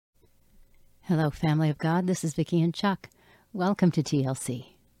Hello, family of God. This is Vicki and Chuck. Welcome to TLC.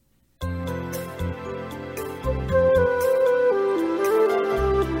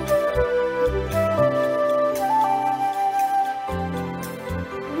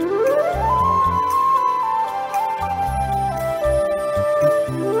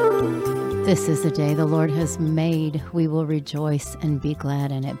 This is the day the Lord has made. We will rejoice and be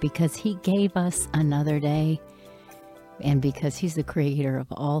glad in it because He gave us another day. And because He's the creator of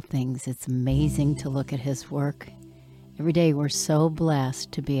all things, it's amazing to look at His work. Every day we're so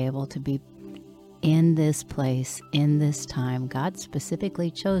blessed to be able to be in this place, in this time. God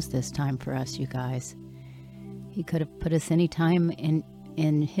specifically chose this time for us, you guys. He could have put us any time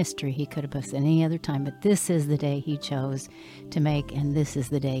in history. He could have put us any other time, but this is the day He chose to make, and this is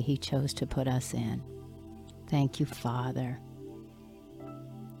the day He chose to put us in. Thank you, Father.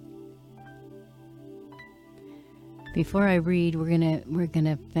 Before I read, we're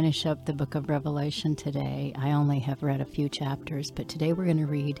gonna finish up the book of Revelation today. I only have read a few chapters, but today we're gonna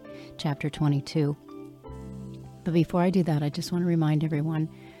read chapter 22. But before I do that, I just want to remind everyone,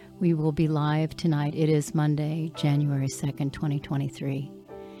 we will be live tonight. It is Monday, January 2nd, 2023.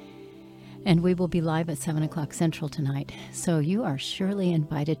 And we will be live at 7 o'clock Central tonight. So you are surely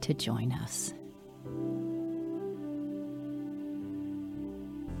invited to join us.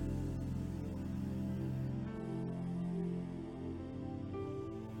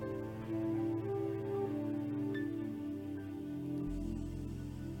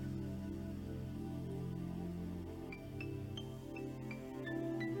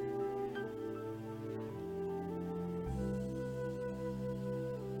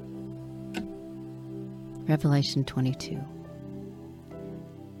 Revelation 22.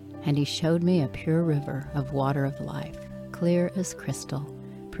 And He showed me a pure river of water of life, clear as crystal,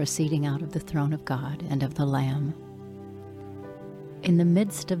 proceeding out of the throne of God and of the Lamb. In the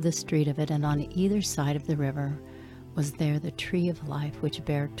midst of the street of it, and on either side of the river, was there the tree of life, which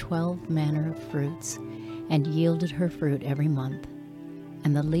bare 12 manner of fruits, and yielded her fruit every month.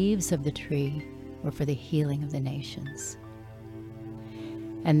 And the leaves of the tree were for the healing of the nations.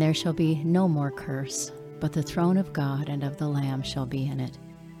 And there shall be no more curse, but the throne of God and of the Lamb shall be in it,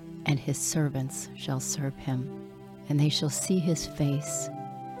 and His servants shall serve Him, and they shall see His face,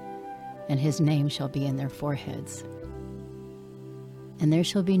 and His name shall be in their foreheads. And there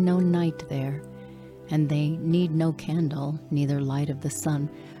shall be no night there, and they need no candle, neither light of the sun,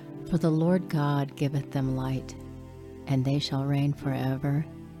 for the Lord God giveth them light, and they shall reign forever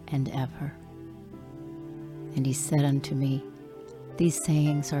and ever. And He said unto me, These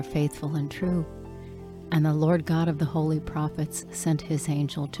sayings are faithful and true. And the Lord God of the holy prophets sent His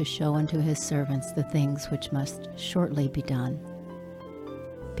angel to show unto His servants the things which must shortly be done.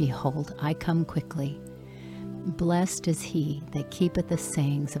 Behold, I come quickly. Blessed is he that keepeth the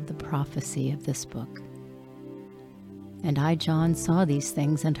sayings of the prophecy of this book. And I, John, saw these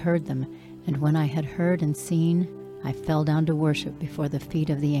things and heard them, and when I had heard and seen, I fell down to worship before the feet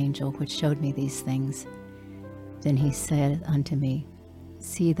of the angel which showed me these things. Then he said unto me,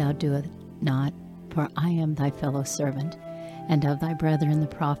 See thou do it not, for I am thy fellow servant, and of thy brethren the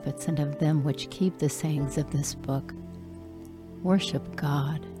prophets, and of them which keep the sayings of this book. Worship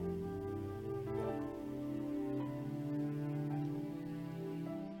God.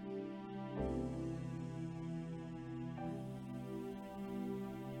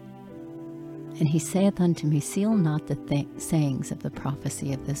 And he saith unto me, Seal not the sayings of the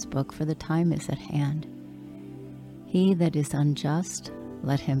prophecy of this book, for the time is at hand. He that is unjust,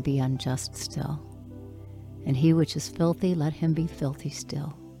 let him be unjust still. And he which is filthy, let him be filthy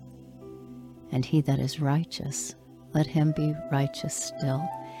still. And he that is righteous, let him be righteous still.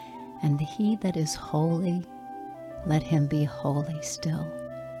 And he that is holy, let him be holy still.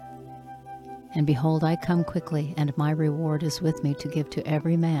 And behold, I come quickly, and my reward is with me to give to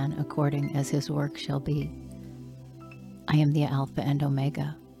every man according as his work shall be. I am the Alpha and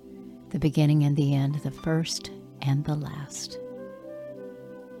Omega, the beginning and the end, the first and the last.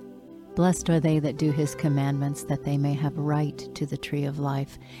 Blessed are they that do His commandments, that they may have right to the tree of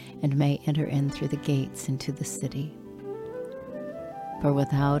life, and may enter in through the gates into the city. For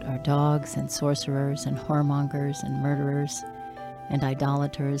without are dogs, and sorcerers, and whoremongers, and murderers, and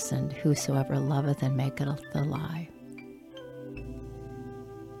idolaters, and whosoever loveth and maketh a lie.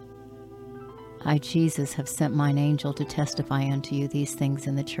 I, Jesus, have sent mine angel to testify unto you these things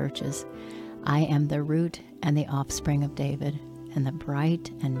in the churches. I am the root and the offspring of David, and the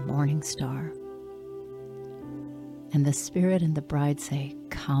bright and morning star. And the Spirit and the bride say,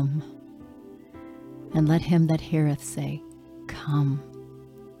 Come. And let him that heareth say, Come.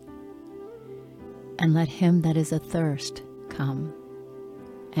 And let him that is athirst come.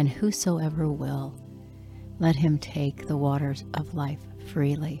 and whosoever will, let him take the waters of life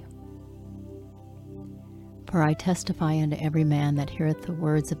freely. For I testify unto every man that heareth the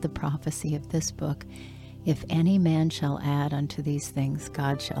words of the prophecy of this book, if any man shall add unto these things,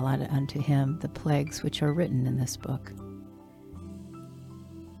 God shall add unto him the plagues which are written in this book.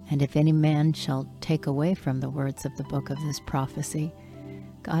 And if any man shall take away from the words of the book of this prophecy,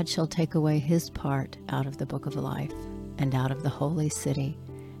 God shall take away his part out of the book of life, and out of the holy city,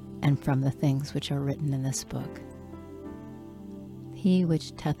 and from the things which are written in this book. He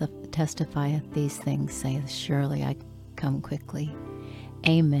which testifieth these things saith, Surely I come quickly.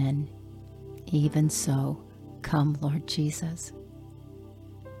 Amen. Even so, come, Lord Jesus.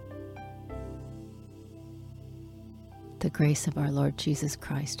 The grace of our Lord Jesus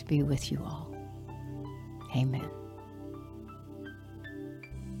Christ be with you all. Amen.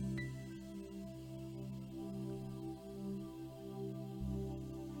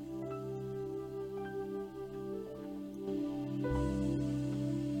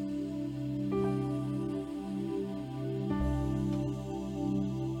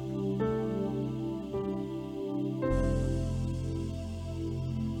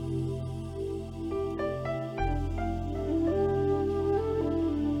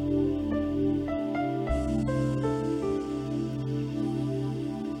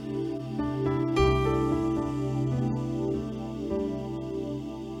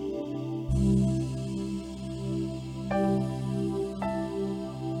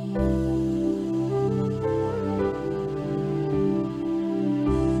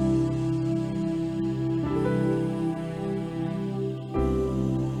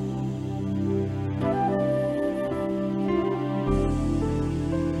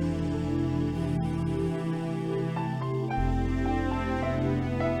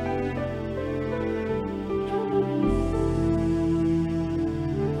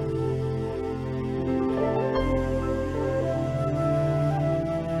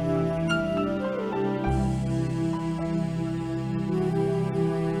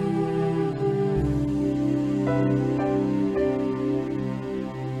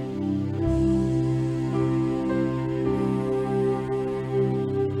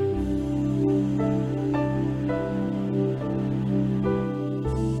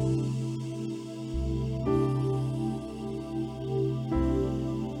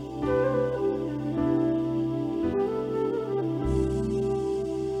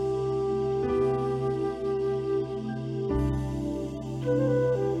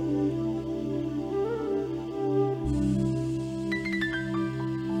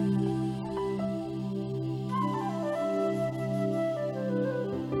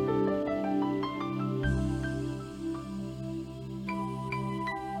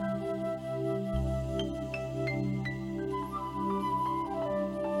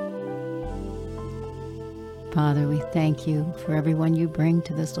 Father, we thank you for everyone you bring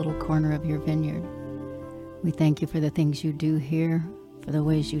to this little corner of your vineyard. We thank you for the things you do here, for the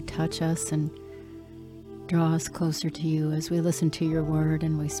ways you touch us and draw us closer to you as we listen to your word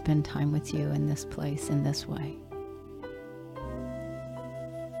and we spend time with you in this place, in this way.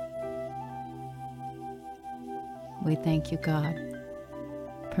 We thank you, God,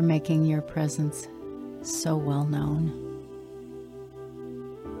 for making your presence so well known.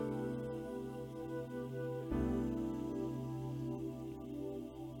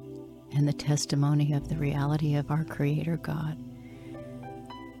 And the testimony of the reality of our Creator God.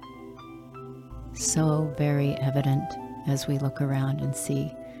 So very evident as we look around and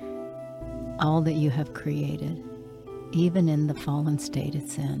see all that you have created, even in the fallen state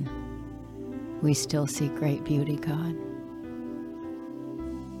it's in. We still see great beauty, God.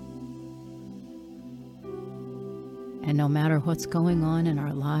 And no matter what's going on in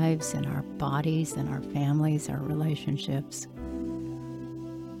our lives, in our bodies, in our families, our relationships,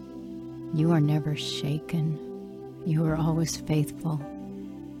 you are never shaken. You are always faithful.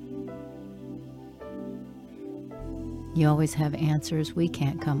 You always have answers we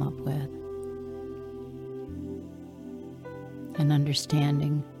can't come up with. An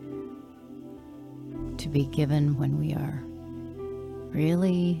understanding to be given when we are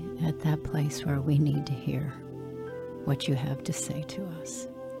really at that place where we need to hear what you have to say to us.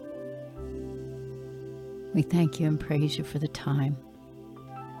 We thank you and praise you for the time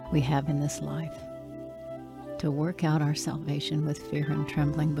we have in this life to work out our salvation with fear and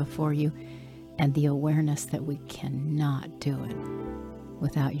trembling before you, and the awareness that we cannot do it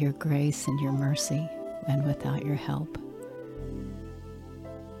without your grace and your mercy and without your help.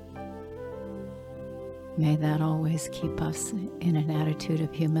 May that always keep us in an attitude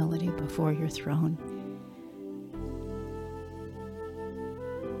of humility before your throne.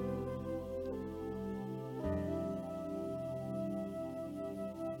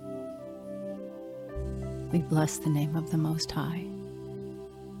 We bless the name of the Most High,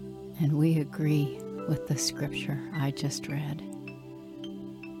 and we agree with the scripture I just read.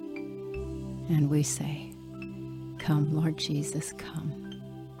 And we say, come, Lord Jesus, come.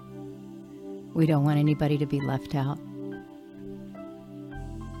 We don't want anybody to be left out.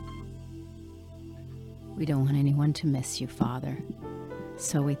 We don't want anyone to miss you, Father.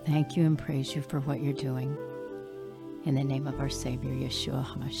 So we thank you and praise you for what you're doing. In the name of our Savior, Yeshua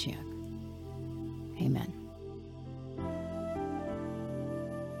HaMashiach. Amen.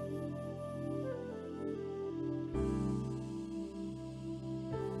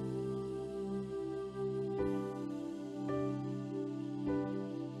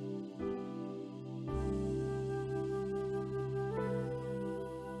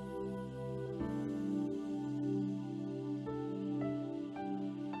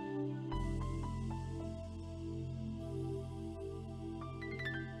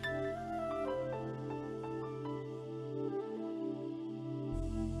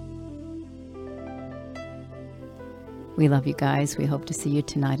 We love you guys. We hope to see you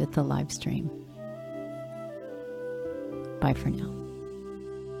tonight at the live stream. Bye for now.